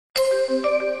In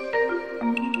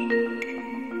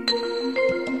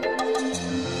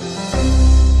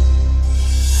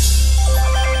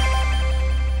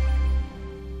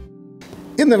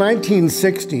the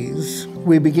 1960s,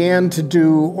 we began to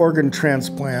do organ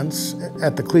transplants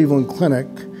at the Cleveland Clinic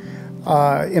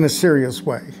in a serious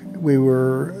way.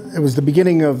 It was the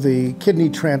beginning of the kidney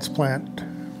transplant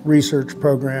research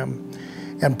program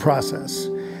and process.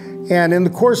 And in the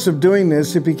course of doing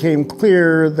this, it became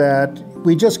clear that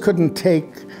we just couldn't take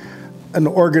an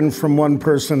organ from one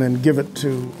person and give it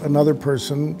to another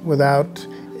person without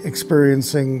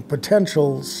experiencing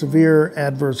potential severe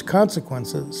adverse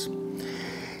consequences.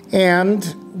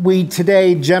 And we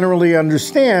today generally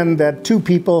understand that two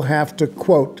people have to,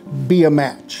 quote, be a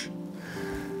match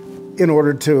in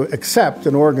order to accept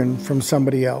an organ from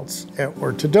somebody else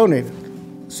or to donate it.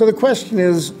 So the question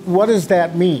is, what does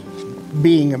that mean,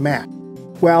 being a match?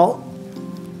 Well,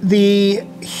 the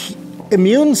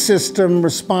immune system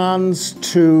responds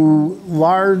to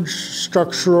large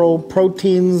structural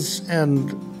proteins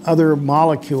and other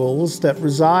molecules that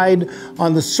reside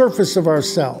on the surface of our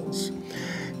cells,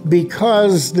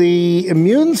 because the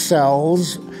immune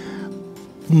cells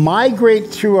migrate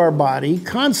through our body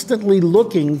constantly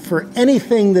looking for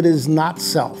anything that is not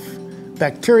self.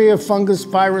 Bacteria, fungus,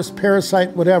 virus,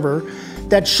 parasite, whatever,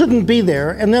 that shouldn't be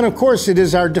there. And then, of course, it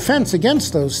is our defense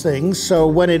against those things. So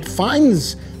when it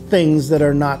finds things that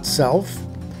are not self,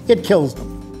 it kills them.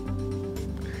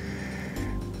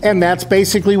 And that's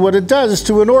basically what it does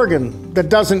to an organ that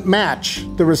doesn't match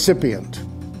the recipient.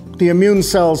 The immune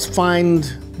cells find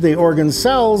the organ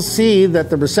cells, see that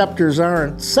the receptors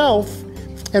aren't self,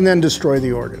 and then destroy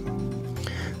the organ.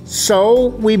 So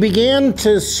we began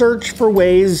to search for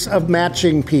ways of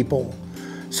matching people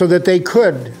so that they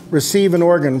could receive an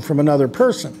organ from another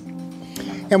person.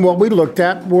 And what we looked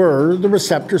at were the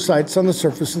receptor sites on the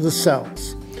surface of the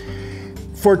cells.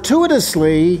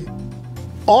 Fortuitously,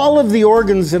 all of the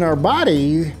organs in our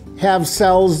body have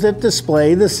cells that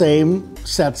display the same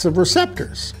sets of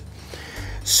receptors.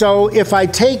 So if I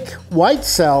take white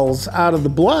cells out of the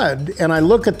blood and I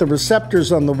look at the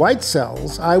receptors on the white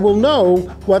cells, I will know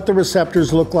what the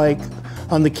receptors look like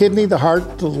on the kidney, the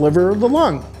heart, the liver, the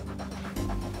lung.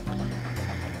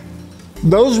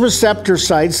 Those receptor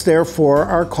sites, therefore,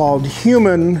 are called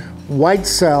human white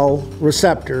cell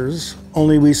receptors,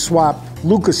 only we swap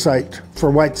leukocyte for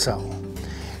white cell.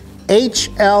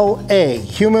 HLA,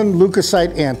 Human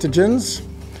Leukocyte Antigens,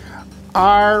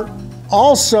 are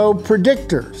also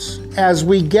predictors. As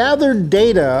we gathered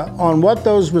data on what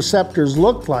those receptors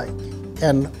looked like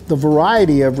and the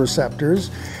variety of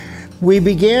receptors, we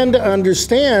began to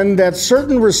understand that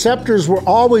certain receptors were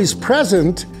always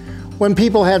present when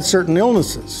people had certain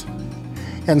illnesses.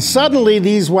 And suddenly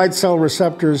these white cell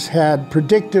receptors had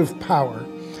predictive power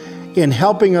in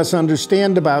helping us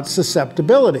understand about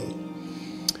susceptibility.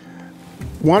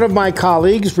 One of my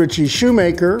colleagues, Richie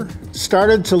Shoemaker,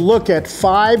 started to look at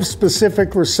 5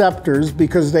 specific receptors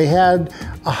because they had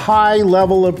a high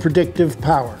level of predictive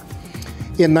power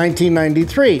in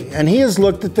 1993. And he has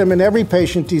looked at them in every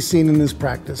patient he's seen in his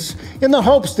practice in the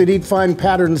hopes that he'd find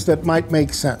patterns that might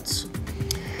make sense.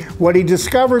 What he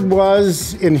discovered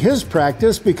was, in his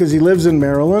practice, because he lives in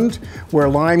Maryland, where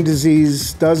Lyme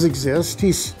disease does exist,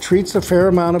 he treats a fair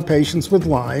amount of patients with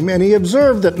Lyme, and he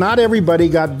observed that not everybody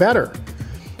got better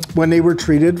when they were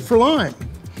treated for Lyme.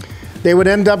 They would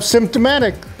end up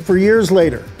symptomatic for years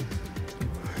later.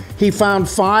 He found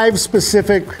 5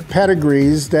 specific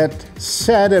pedigrees that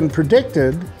said and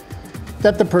predicted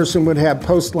that the person would have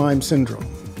post-Lyme syndrome.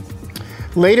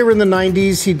 Later in the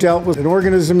 90s, he dealt with an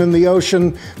organism in the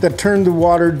ocean that turned the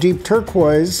water deep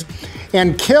turquoise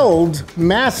and killed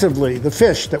massively the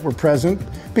fish that were present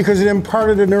because it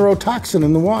imparted a neurotoxin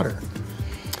in the water.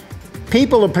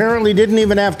 People apparently didn't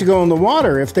even have to go in the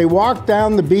water. If they walked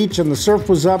down the beach and the surf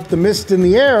was up, the mist in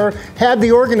the air had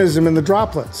the organism in the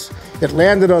droplets. It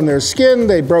landed on their skin,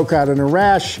 they broke out in a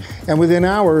rash, and within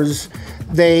hours,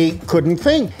 they couldn't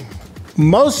think.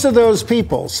 Most of those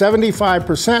people,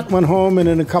 75%, went home and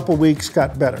in a couple weeks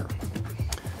got better.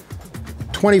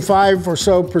 25% or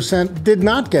so did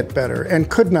not get better and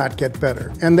could not get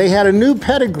better. And they had a new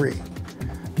pedigree,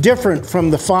 different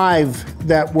from the 5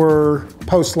 that were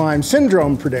post-Lyme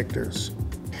syndrome predictors.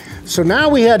 So now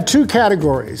we had 2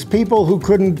 categories: people who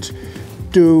couldn't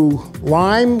do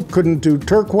Lyme, couldn't do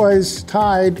turquoise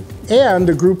tide, and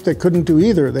a group that couldn't do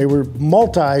either. They were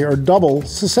multi or double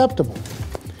susceptible.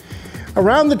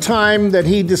 Around the time that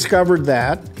he discovered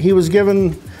that, he was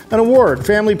given an award,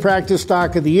 Family Practice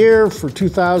Doc of the Year for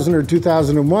 2000 or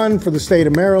 2001 for the state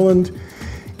of Maryland.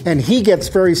 And he gets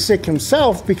very sick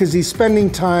himself because he's spending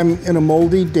time in a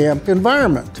moldy, damp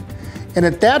environment. And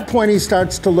at that point, he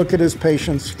starts to look at his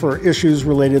patients for issues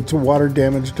related to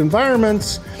water-damaged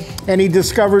environments, and he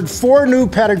discovered 4 new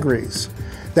pedigrees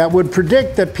that would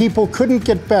predict that people couldn't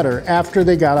get better after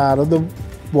they got out of the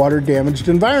water-damaged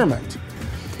environment.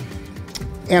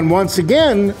 And once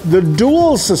again, the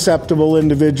dual susceptible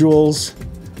individuals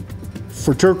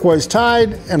for turquoise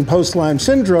tide and post-Lyme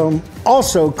syndrome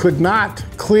also could not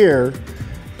clear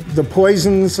the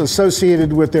poisons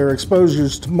associated with their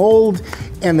exposures to mold,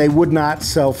 and they would not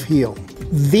self-heal.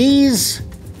 These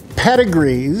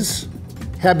pedigrees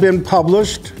have been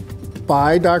published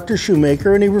by Dr.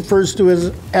 Shoemaker, and he refers to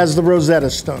it as the Rosetta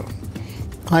Stone.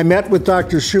 I met with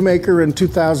Dr. Shoemaker in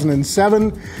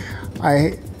 2007.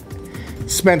 I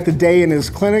spent the day in his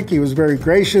clinic. He was very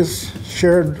gracious,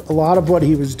 shared a lot of what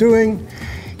he was doing.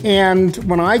 And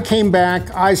when I came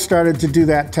back, I started to do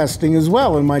that testing as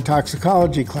well in my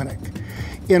toxicology clinic.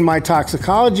 In my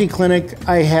toxicology clinic,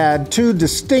 I had 2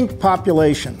 distinct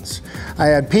populations. I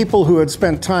had people who had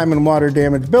spent time in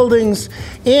water-damaged buildings,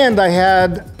 and I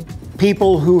had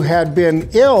people who had been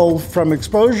ill from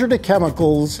exposure to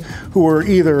chemicals, who were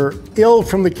either ill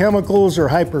from the chemicals or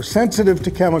hypersensitive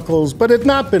to chemicals, but had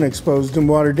not been exposed in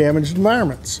water-damaged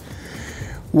environments.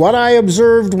 What I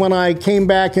observed when I came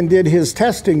back and did his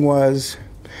testing was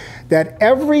that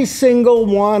every single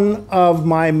one of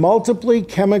my multiply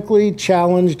chemically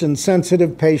challenged and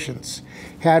sensitive patients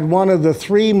had one of the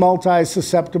 3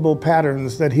 multi-susceptible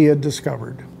patterns that he had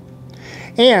discovered.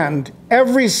 And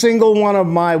every single one of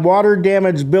my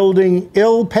water-damaged building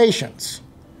ill patients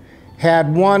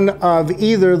had one of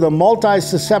either the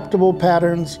multi-susceptible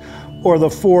patterns or the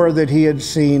 4 that he had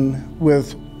seen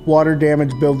with water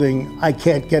damage building, I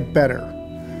can't get better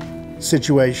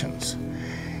situations.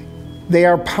 They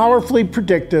are powerfully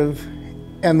predictive,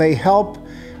 and they help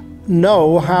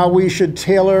know how we should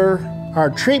tailor our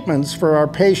treatments for our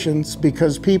patients,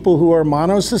 because people who are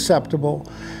monosusceptible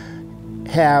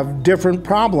have different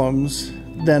problems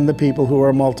than the people who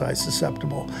are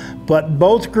multi-susceptible. But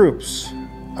both groups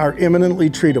are imminently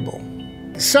treatable.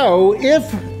 So if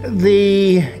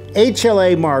the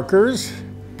HLA markers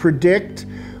predict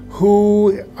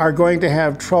who are going to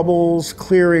have troubles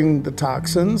clearing the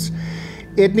toxins,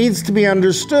 it needs to be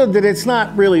understood that it's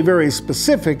not really very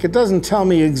specific. It doesn't tell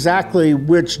me exactly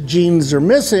which genes are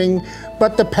missing,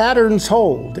 but the patterns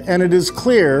hold. And it is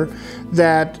clear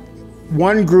that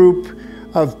one group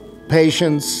of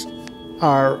patients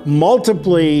are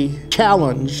multiply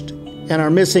challenged and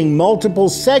are missing multiple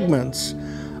segments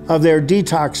of their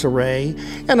detox array,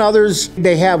 and others,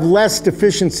 they have less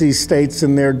deficiency states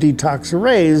in their detox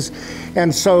arrays,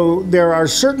 and so there are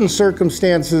certain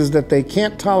circumstances that they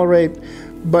can't tolerate,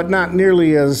 but not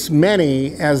nearly as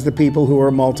many as the people who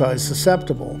are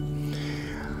multi-susceptible.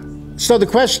 So the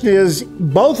question is,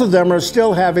 both of them are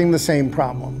still having the same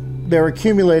problem. They're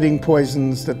accumulating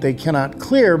poisons that they cannot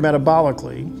clear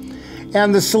metabolically,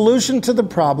 and the solution to the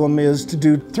problem is to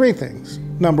do 3 things.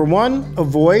 Number 1,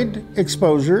 avoid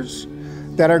exposures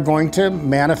that are going to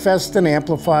manifest and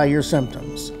amplify your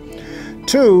symptoms.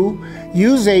 2,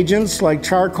 use agents like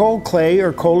charcoal, clay,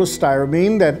 or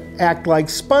cholestyramine that act like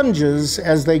sponges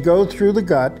as they go through the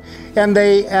gut, and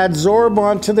they adsorb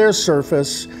onto their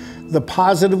surface the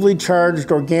positively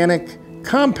charged organic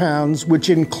compounds, which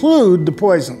include the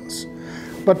poisons.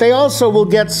 But they also will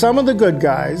get some of the good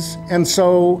guys, and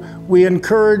so we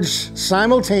encourage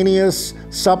simultaneous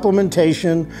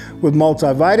supplementation with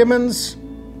multivitamins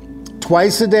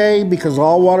twice a day, because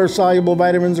all water-soluble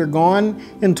vitamins are gone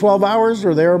in 12 hours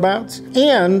or thereabouts,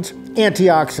 and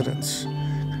antioxidants,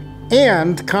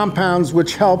 and compounds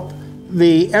which help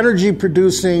the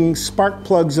energy-producing spark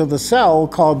plugs of the cell,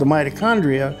 called the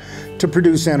mitochondria, to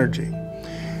produce energy.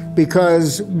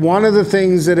 Because one of the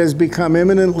things that has become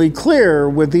eminently clear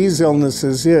with these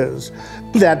illnesses is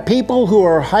that people who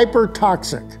are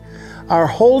hypertoxic are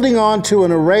holding on to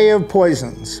an array of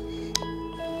poisons,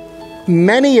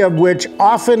 many of which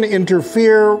often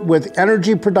interfere with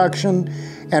energy production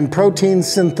and protein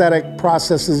synthetic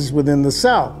processes within the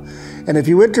cell. And if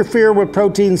you interfere with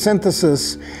protein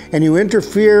synthesis and you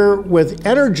interfere with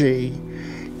energy,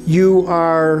 you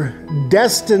are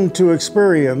destined to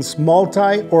experience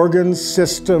multi-organ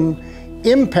system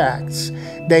impacts.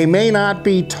 They may not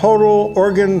be total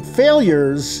organ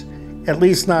failures, at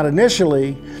least not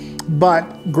initially,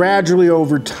 but gradually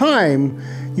over time,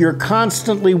 you're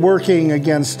constantly working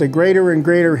against a greater and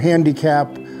greater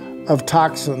handicap of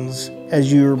toxins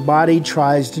as your body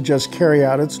tries to just carry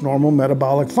out its normal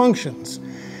metabolic functions.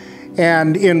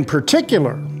 And in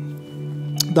particular,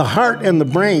 the heart and the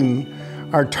brain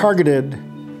are targeted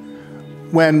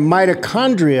when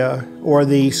mitochondria, or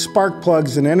the spark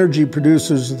plugs and energy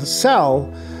producers of the cell,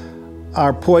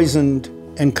 are poisoned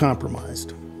and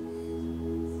compromised.